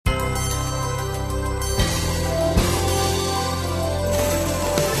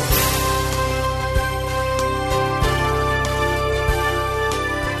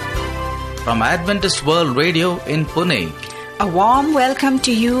from Adventist World Radio in Pune. A warm welcome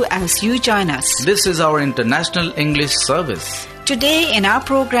to you as you join us. This is our International English Service. Today in our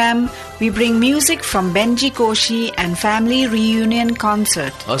program, we bring music from Benji Koshi and Family Reunion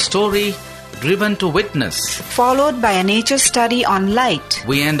Concert. A story driven to witness. Followed by a nature study on light.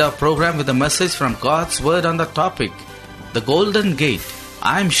 We end our program with a message from God's Word on the topic, The Golden Gate.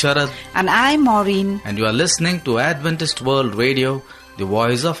 I'm Sharad. And I'm Maureen. And you are listening to Adventist World Radio, the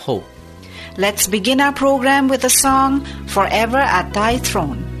voice of hope. Let's begin our program with a song, Forever at Thy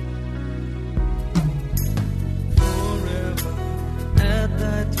Throne. Forever at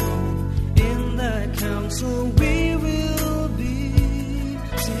Thy throne, in Thy counsel we will be,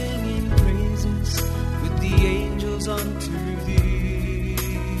 singing praises with the angels unto Thee.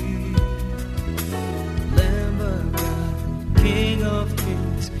 Lamb of God, King of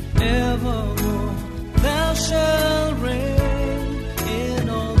kings, evermore Thou shalt reign.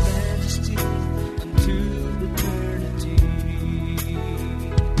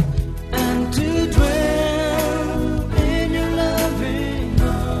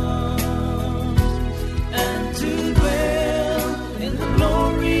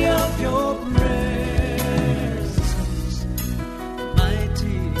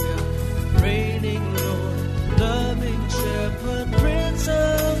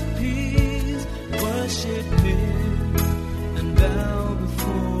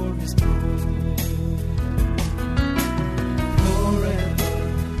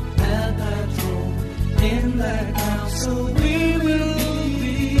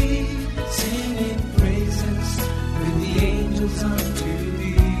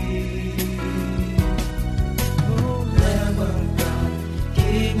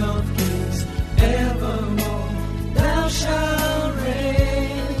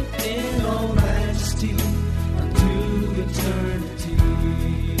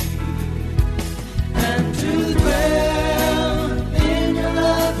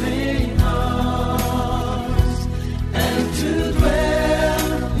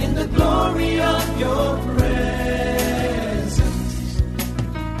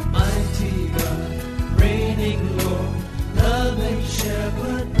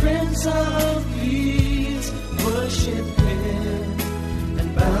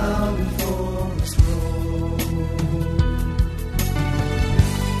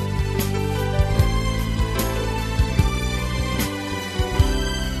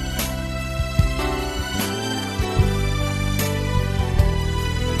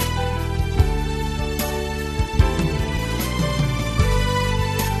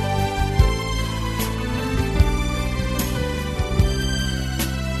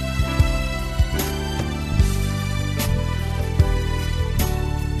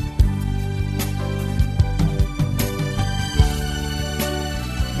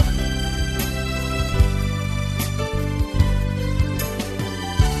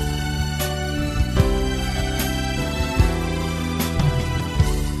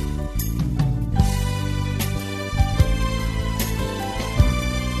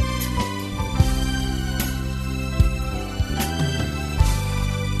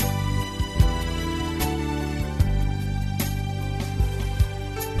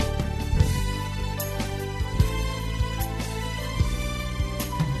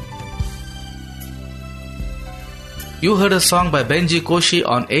 You heard a song by Benji Koshi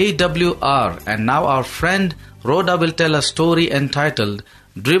on AWR, and now our friend Rhoda will tell a story entitled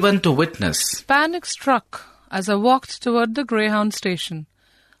Driven to Witness. Panic struck as I walked toward the Greyhound station,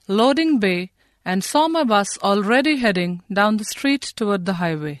 loading bay, and saw my bus already heading down the street toward the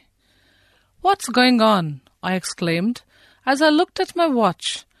highway. "What's going on?" I exclaimed as I looked at my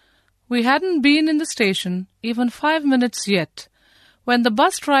watch. We hadn't been in the station even 5 minutes yet, when the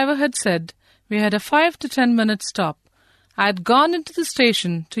bus driver had said we had a 5 to 10 minute stop. I had gone into the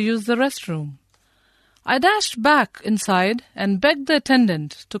station to use the restroom. I dashed back inside and begged the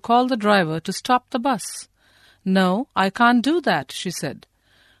attendant to call the driver to stop the bus. "No, I can't do that," she said.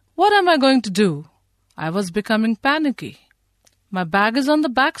 "What am I going to do?" I was becoming panicky. My bag is on the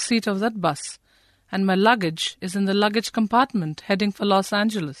back seat of that bus, and my luggage is in the luggage compartment heading for Los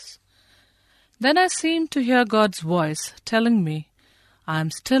Angeles. Then I seemed to hear God's voice telling me, "I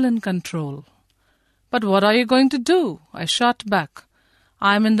am still in control." "But what are you going to do?" I shot back.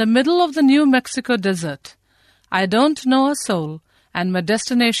 "I am in the middle of the New Mexico desert. I don't know a soul, and my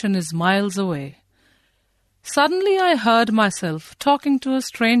destination is miles away." Suddenly I heard myself talking to a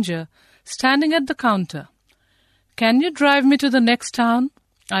stranger standing at the counter. "Can you drive me to the next town?"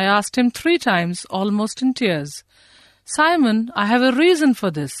 I asked him 3 times, almost in tears. "Simon, I have a reason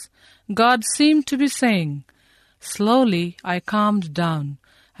for this," God seemed to be saying. Slowly I calmed down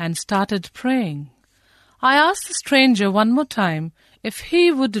and started praying. I asked the stranger one more time if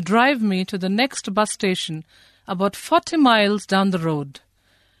he would drive me to the next bus station about 40 miles down the road.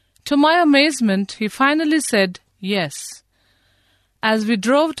 To my amazement, he finally said yes. As we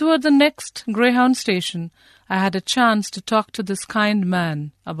drove toward the next Greyhound station, I had a chance to talk to this kind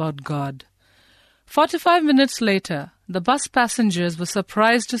man about God. 45 minutes later, the bus passengers were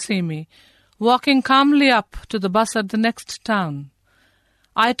surprised to see me, walking calmly up to the bus at the next town.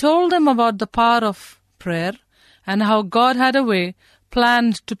 I told them about the power of prayer and how God had a way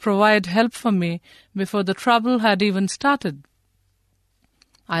planned to provide help for me before the trouble had even started.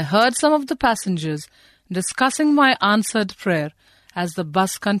 I heard some of the passengers discussing my answered prayer as the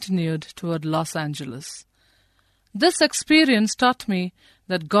bus continued toward Los Angeles. This experience taught me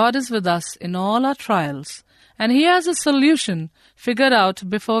that God is with us in all our trials, and He has a solution figured out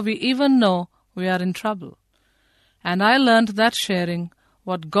before we even know we are in trouble. And I learned that sharing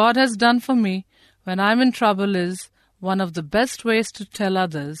what God has done for me when I'm in trouble is one of the best ways to tell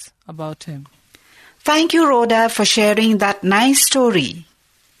others about Him. Thank you, Rhoda, for sharing that nice story.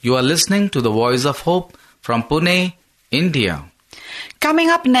 You are listening to the Voice of Hope from Pune, India. Coming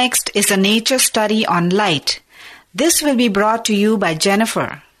up next is a nature study on light. This will be brought to you by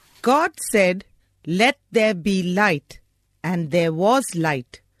Jennifer. God said, "Let there be light," and there was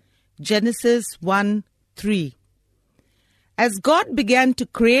light. Genesis 1:3. As God began to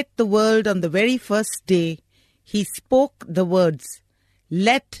create the world on the very first day, He spoke the words,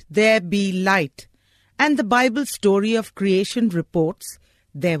 "Let there be light." And the Bible story of creation reports,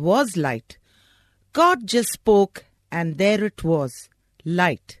 there was light. God just spoke, and there it was,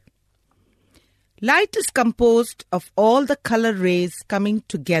 light. Light is composed of all the color rays coming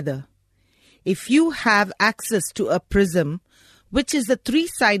together. If you have access to a prism, which is a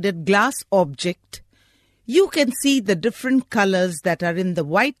three-sided glass object, you can see the different colors that are in the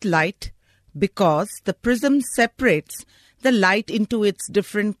white light because the prism separates the light into its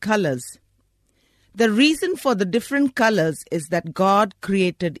different colors. The reason for the different colors is that God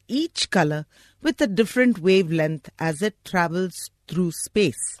created each color with a different wavelength as it travels through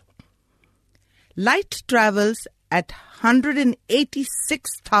space. Light travels at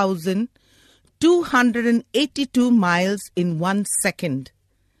 186,282 miles in 1 second.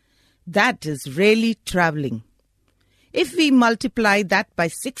 That is really traveling. If we multiply that by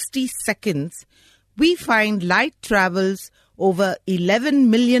 60 seconds, we find light travels over 11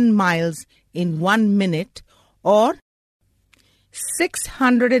 million miles in 1 minute, or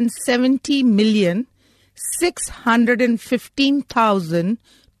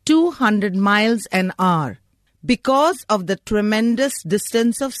 670,615,200 miles an hour. Because of the tremendous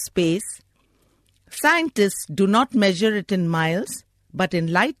distance of space, scientists do not measure it in miles, but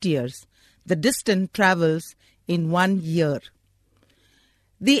in light years. The distance travels in 1 year.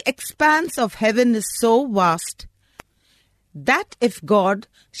 The expanse of heaven is so vast that if God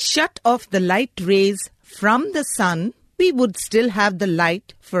shut off the light rays from the sun, we would still have the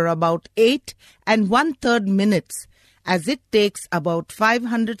light for about 8 1/3 minutes, as it takes about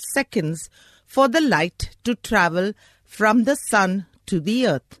 500 seconds for the light to travel from the sun to the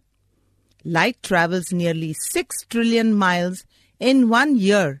earth. Light travels nearly 6 trillion miles in 1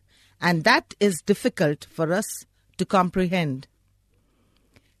 year, and that is difficult for us to comprehend.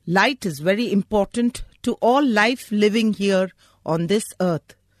 Light is very important to all life living here on this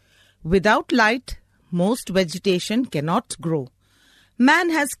earth. Without light, most vegetation cannot grow.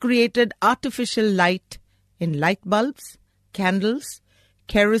 Man has created artificial light in light bulbs, candles,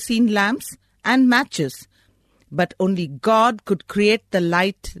 kerosene lamps, and matches. But only God could create the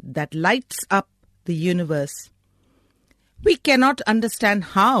light that lights up the universe. We cannot understand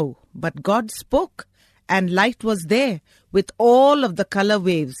how, but God spoke, and light was there with all of the color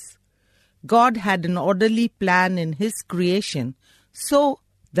waves. God had an orderly plan in His creation, so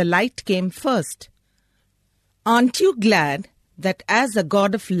the light came first. Aren't you glad that as a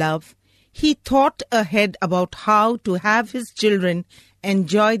God of love, He thought ahead about how to have His children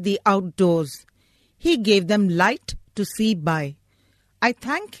enjoy the outdoors? He gave them light to see by. I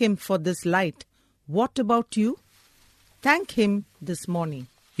thank Him for this light. What about you? Thank Him this morning.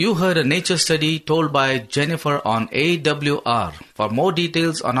 You heard a nature study told by Jennifer on AWR. For more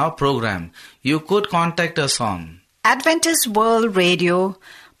details on our program, you could contact us on Adventist World Radio,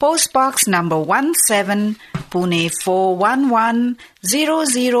 Post Box number 17, Pune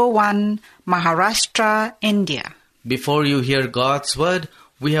 411001, Maharashtra, India. Before you hear God's Word,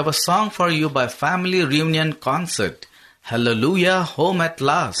 we have a song for you by Family Reunion Concert. Hallelujah, Home at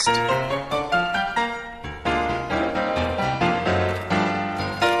Last.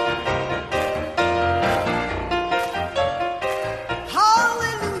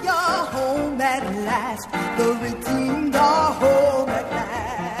 Hallelujah.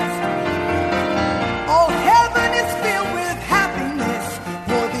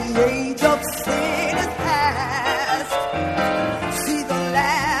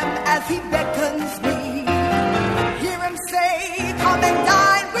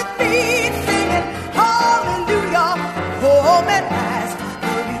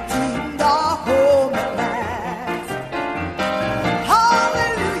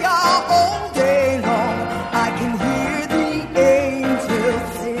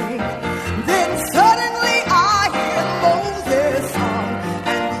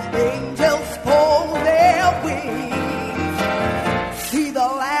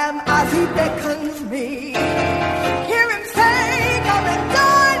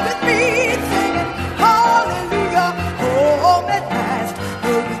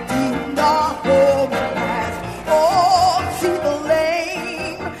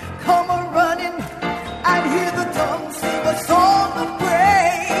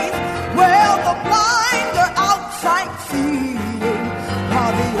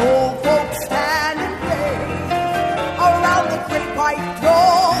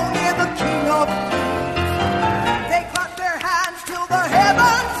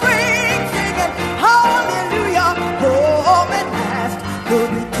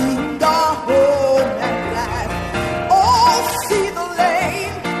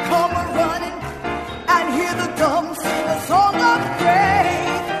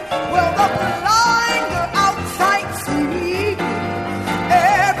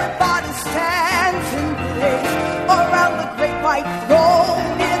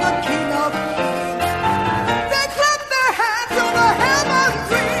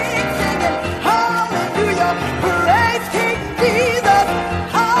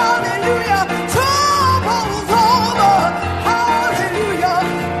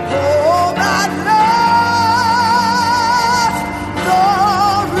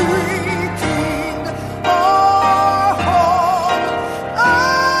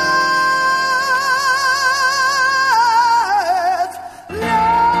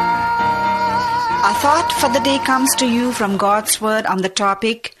 of the Day comes to you from God's Word on the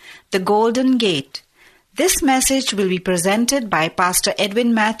topic, The Golden Gate. This message will be presented by Pastor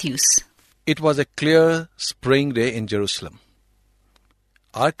Edwin Matthews. It was a clear spring day in Jerusalem.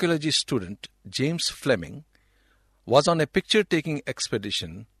 Archaeology student James Fleming was on a picture-taking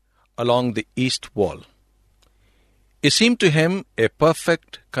expedition along the east wall. It seemed to him a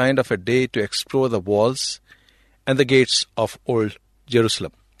perfect kind of a day to explore the walls and the gates of old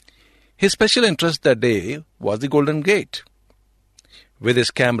Jerusalem. His special interest that day was the Golden Gate. With his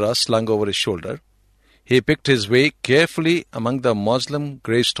camera slung over his shoulder, he picked his way carefully among the Muslim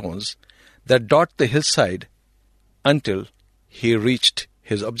gravestones that dot the hillside until he reached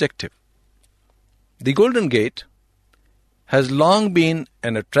his objective. The Golden Gate has long been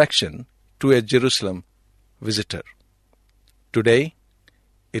an attraction to a Jerusalem visitor. Today,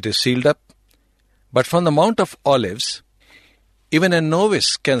 it is sealed up, but from the Mount of Olives, even a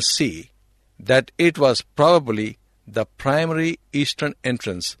novice can see that it was probably the primary eastern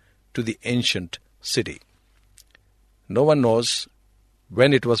entrance to the ancient city. No one knows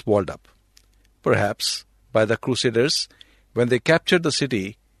when it was walled up. Perhaps by the Crusaders when they captured the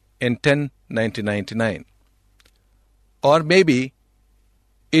city in 1999. Or maybe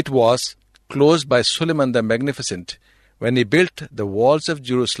it was closed by Suleiman the Magnificent when he built the walls of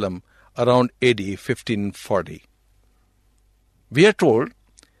Jerusalem around AD 1540. We are told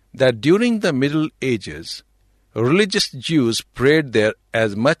that during the Middle Ages, religious Jews prayed there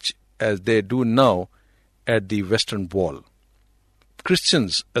as much as they do now at the Western Wall.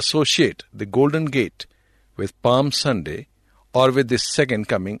 Christians associate the Golden Gate with Palm Sunday or with the second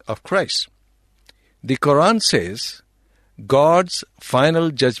coming of Christ. The Quran says God's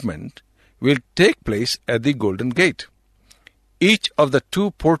final judgment will take place at the Golden Gate. Each of the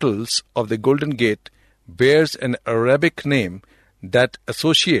two portals of the Golden Gate bears an Arabic name that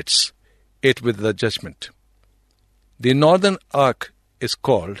associates it with the judgment. The northern arch is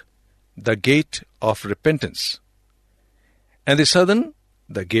called the Gate of Repentance, and the southern,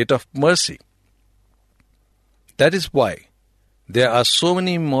 the Gate of Mercy. That is why there are so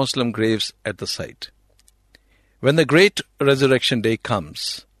many Muslim graves at the site. When the great resurrection day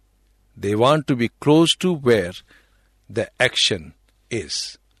comes, they want to be close to where the action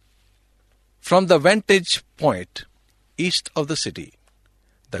is. From the vantage point east of the city,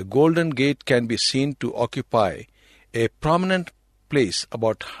 the Golden Gate can be seen to occupy a prominent place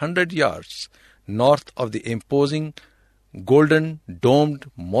about 100 yards north of the imposing golden domed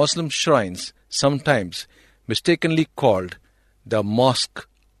Muslim shrines, sometimes mistakenly called the Mosque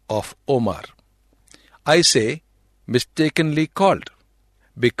of Omar. I say mistakenly called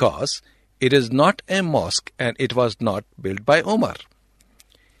because it is not a mosque and it was not built by Omar.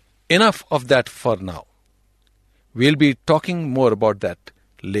 Enough of that for now. We'll be talking more about that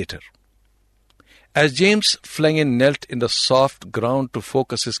later. As James Fleming knelt in the soft ground to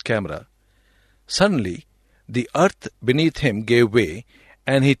focus his camera, suddenly the earth beneath him gave way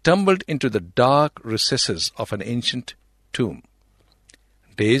and he tumbled into the dark recesses of an ancient tomb.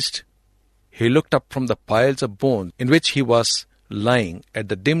 Dazed, he looked up from the piles of bones in which he was lying at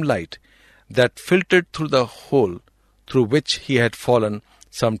the dim light that filtered through the hole through which he had fallen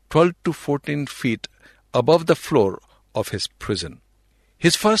some 12 to 14 feet above the floor of his prison.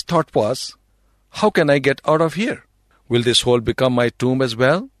 His first thought was, how can I get out of here? Will this hole become my tomb as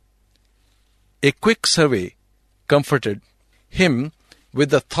well? A quick survey comforted him with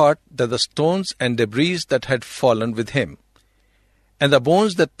the thought that the stones and debris that had fallen with him and the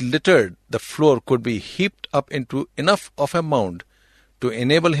bones that littered the floor could be heaped up into enough of a mound to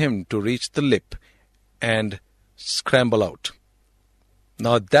enable him to reach the lip and scramble out.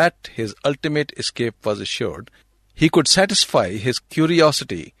 Now that his ultimate escape was assured, he could satisfy his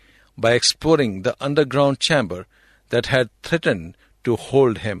curiosity by exploring the underground chamber that had threatened to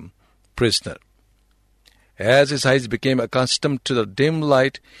hold him prisoner. As his eyes became accustomed to the dim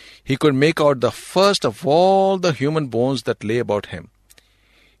light, he could make out the first of all the human bones that lay about him.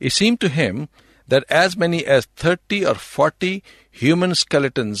 It seemed to him that as many as 30 or 40 human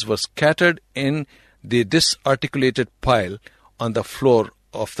skeletons were scattered in the disarticulated pile on the floor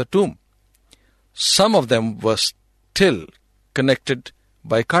of the tomb. Some of them were still connected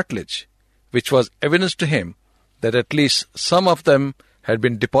by cartilage, which was evidence to him that at least some of them had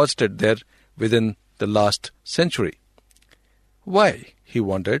been deposited there within the last century. Why, he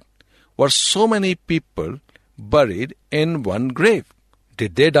wondered, were so many people buried in one grave?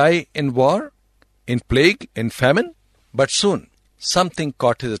 Did they die in war, in plague, in famine? But soon something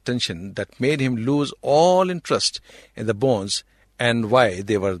caught his attention that made him lose all interest in the bones and why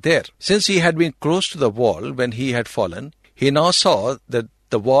they were there. Since he had been close to the wall when he had fallen, he now saw that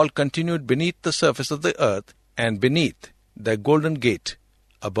the wall continued beneath the surface of the earth and beneath the golden gate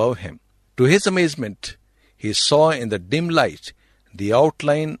above him. To his amazement, he saw in the dim light the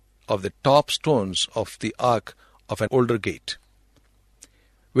outline of the top stones of the arch of an older gate.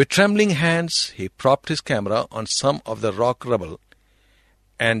 With trembling hands, he propped his camera on some of the rock rubble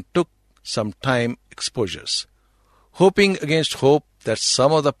and took some time exposures, hoping against hope that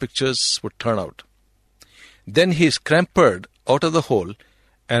some of the pictures would turn out. Then he scampered out of the hole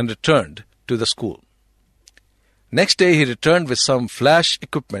and returned to the school. Next day he returned with some flash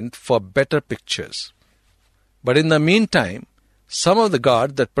equipment for better pictures. But in the meantime, some of the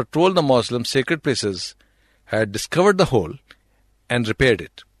guards that patrolled the Muslim sacred places had discovered the hole and repaired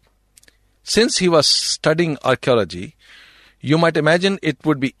it. Since he was studying archaeology, you might imagine it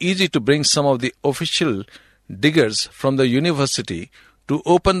would be easy to bring some of the official diggers from the university to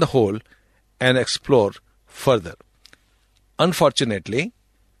open the hole and explore further. Unfortunately,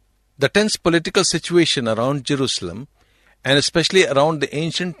 the tense political situation around Jerusalem, and especially around the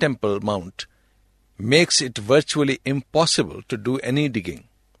ancient Temple Mount, makes it virtually impossible to do any digging.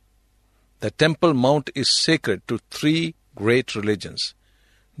 The Temple Mount is sacred to three great religions: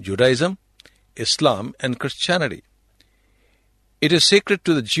 Judaism, Islam, and Christianity. It is sacred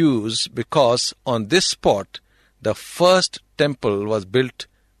to the Jews because on this spot the first temple was built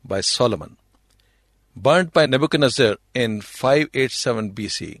by Solomon. Burnt by Nebuchadnezzar in 587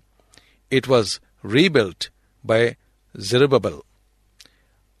 BC, it was rebuilt by Zerubbabel.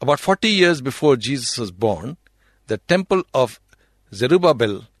 About 40 years before Jesus was born, the temple of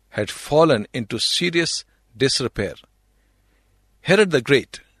Zerubbabel had fallen into serious disrepair. Herod the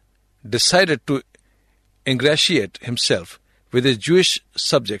Great decided to ingratiate himself with his Jewish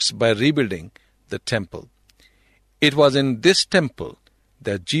subjects by rebuilding the temple. It was in this temple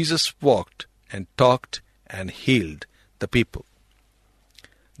that Jesus walked and talked and healed the people.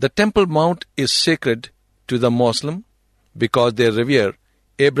 The Temple Mount is sacred to the Muslim because they revere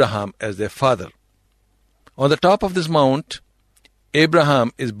Abraham as their father. On the top of this mount,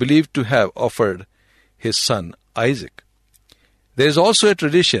 Abraham is believed to have offered his son Isaac. There is also a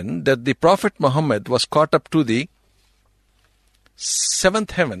tradition that the Prophet Muhammad was caught up to the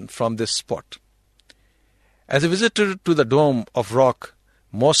seventh heaven from this spot. As a visitor to the Dome of Rock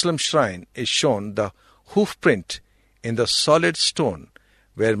Muslim shrine is shown the hoof print in the solid stone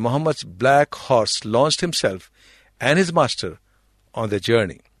where Muhammad's black horse launched himself and his master on their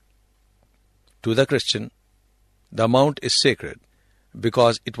journey. To the Christian, the mount is sacred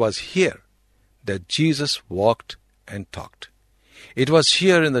because it was here that Jesus walked and talked. It was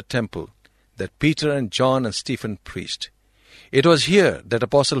here in the temple that Peter and John and Stephen preached. It was here that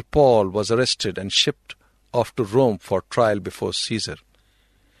Apostle Paul was arrested and shipped off to Rome for trial before Caesar.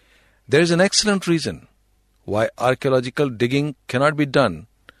 There is an excellent reason why archaeological digging cannot be done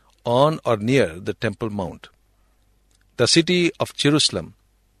on or near the Temple Mount. The city of Jerusalem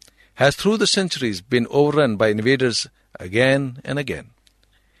has through the centuries been overrun by invaders again and again.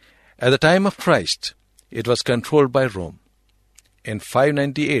 At the time of Christ, it was controlled by Rome. In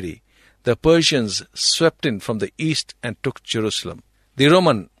 590 AD, the Persians swept in from the east and took Jerusalem. The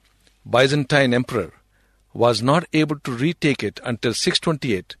Roman Byzantine emperor was not able to retake it until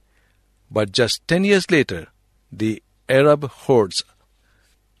 628, but just 10 years later, the Arab hordes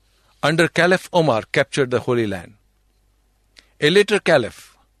under Caliph Omar captured the Holy Land. A later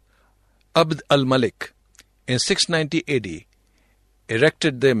Caliph, Abd al-Malik, in 690 AD,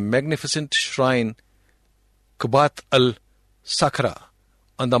 erected the magnificent shrine Qubat al-Sakhra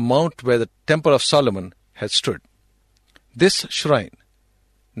on the mount where the Temple of Solomon had stood. This shrine,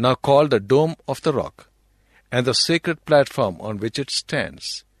 now called the Dome of the Rock, and the sacred platform on which it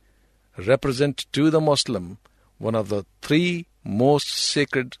stands, represent to the Muslim one of the three most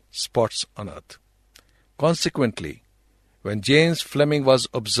sacred spots on earth. Consequently, when James Fleming was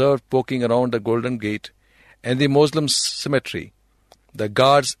observed poking around the Golden Gate and the Muslim cemetery, the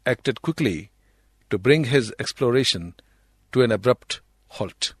guards acted quickly to bring his exploration to an abrupt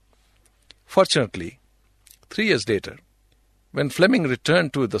halt. Fortunately, 3 years later, when Fleming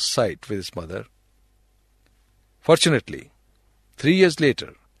returned to the site with his brother,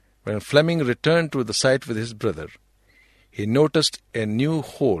 he noticed a new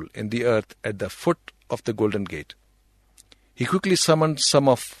hole in the earth at the foot of the Golden Gate. He quickly summoned some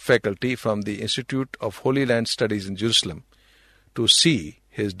of faculty from the Institute of Holy Land Studies in Jerusalem to see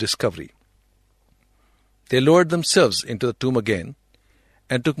his discovery. They lowered themselves into the tomb again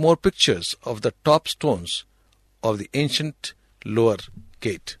and took more pictures of the top stones of the ancient lower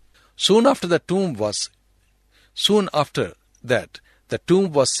gate. Soon after that, the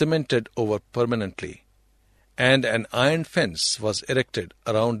tomb was cemented over permanently, and an iron fence was erected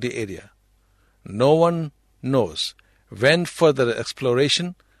around the area. No one knows when further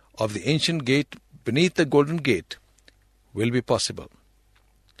exploration of the ancient gate beneath the Golden Gate will be possible.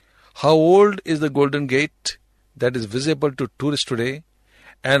 How old is the Golden Gate that is visible to tourists today,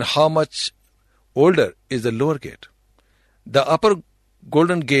 and how much older is the lower gate? The upper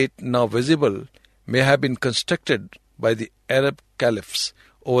Golden Gate, now visible, may have been constructed by the Arab caliphs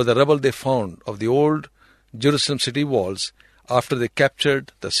over the rubble they found of the old Jerusalem city walls after they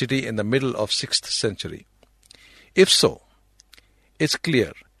captured the city in the middle of 6th century. If so, it's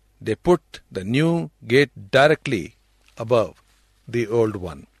clear they put the new gate directly above the old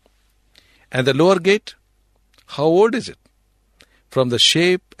one. And the lower gate, how old is it? From the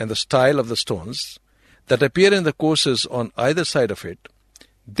shape and the style of the stones that appear in the courses on either side of it,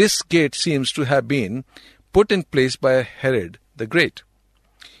 this gate seems to have been put in place by Herod the Great.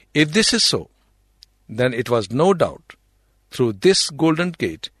 If this is so, then it was no doubt through this Golden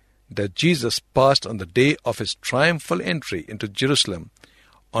Gate that Jesus passed on the day of his triumphal entry into Jerusalem,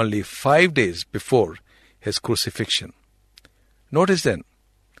 only 5 days before his crucifixion. Notice then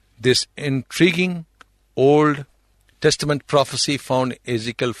this intriguing Old Testament prophecy found in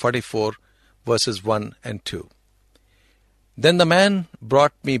Ezekiel 44 verses 1 and 2. Then the man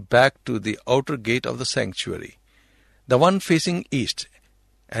brought me back to the outer gate of the sanctuary, the one facing east,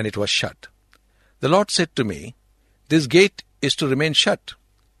 and it was shut. The Lord said to me, "This gate is to remain shut.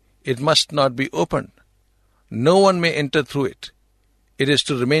 It must not be opened. No one may enter through it. It is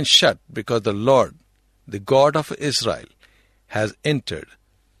to remain shut because the Lord, the God of Israel, has entered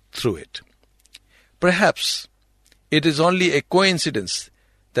through it." Perhaps it is only a coincidence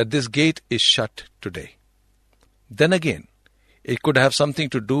that this gate is shut today. Then again, it could have something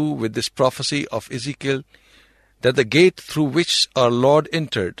to do with this prophecy of Ezekiel that the gate through which our Lord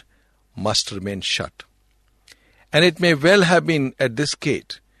entered must remain shut. And it may well have been at this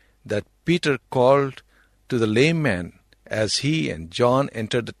gate that Peter called to the lame man as he and John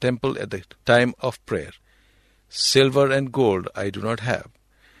entered the temple at the time of prayer, "Silver and gold I do not have,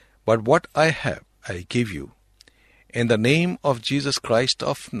 but what I have I give you. In the name of Jesus Christ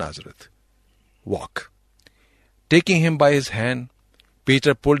of Nazareth, walk." Taking him by his hand,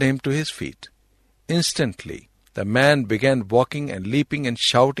 Peter pulled him to his feet. Instantly, the man began walking and leaping and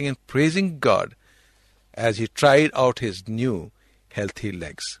shouting and praising God as he tried out his new, healthy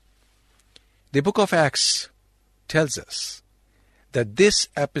legs. The book of Acts tells us that this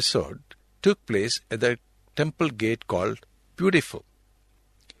episode took place at the temple gate called Beautiful.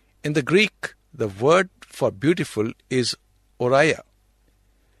 In the Greek, the word for beautiful is Uriah.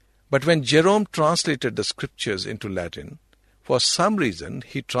 But when Jerome translated the scriptures into Latin, for some reason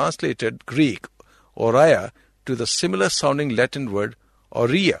he translated Greek Uriah to the similar sounding Latin word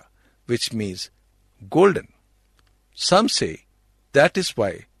aurea, which means golden. Some say that is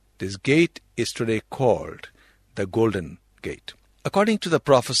why this gate is today called the Golden Gate. According to the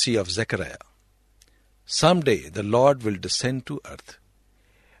prophecy of Zechariah, someday the Lord will descend to earth.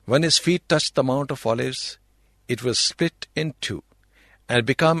 When his feet touch the Mount of Olives, it will split in two and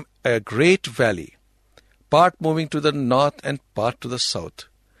become a great valley, part moving to the north and part to the south.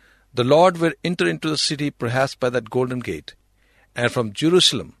 The Lord will enter into the city perhaps by that Golden Gate, and from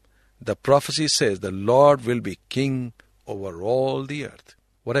Jerusalem, the prophecy says the Lord will be king over all the earth.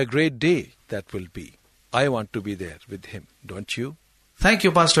 What a great day that will be. I want to be there with him, don't you? Thank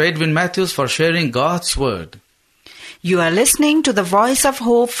you, Pastor Edwin Matthews, for sharing God's Word. You are listening to the Voice of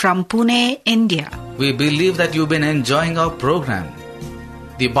Hope from Pune, India. We believe that you've been enjoying our program.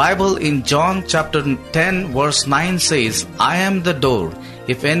 The Bible in John chapter 10 verse 9 says, "I am the door.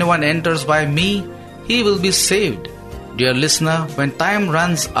 If anyone enters by me, he will be saved." Dear listener, when time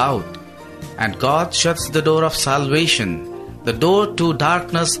runs out and God shuts the door of salvation, the door to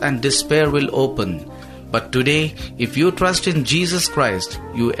darkness and despair will open. But today, if you trust in Jesus Christ,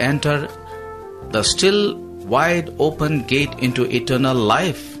 you enter the still wide open gate into eternal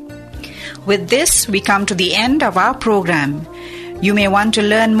life. With this, we come to the end of our program. You may want to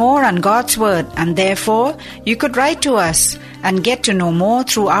learn more on God's Word, and therefore, you could write to us and get to know more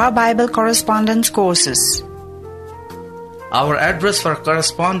through our Bible correspondence courses. Our address for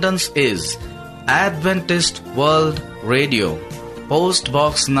correspondence is Adventist World Radio, Post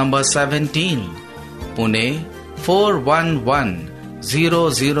Box number 17, Pune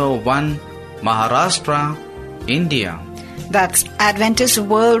 411001, Maharashtra, India. That's Adventist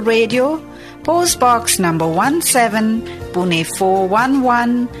World Radio, Post Box number 17, Pune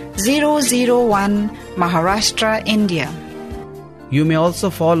 411001, Maharashtra, India. You may also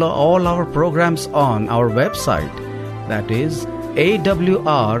follow all our programs on our website, that is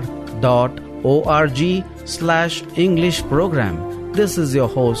awr.org/radio. English program. This is your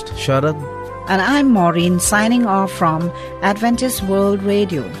host, Sharad. And I'm Maureen, signing off from Adventist World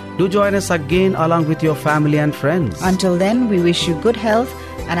Radio. Do join us again along with your family and friends. Until then, we wish you good health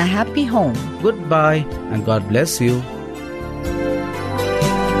and a happy home. Goodbye and God bless you.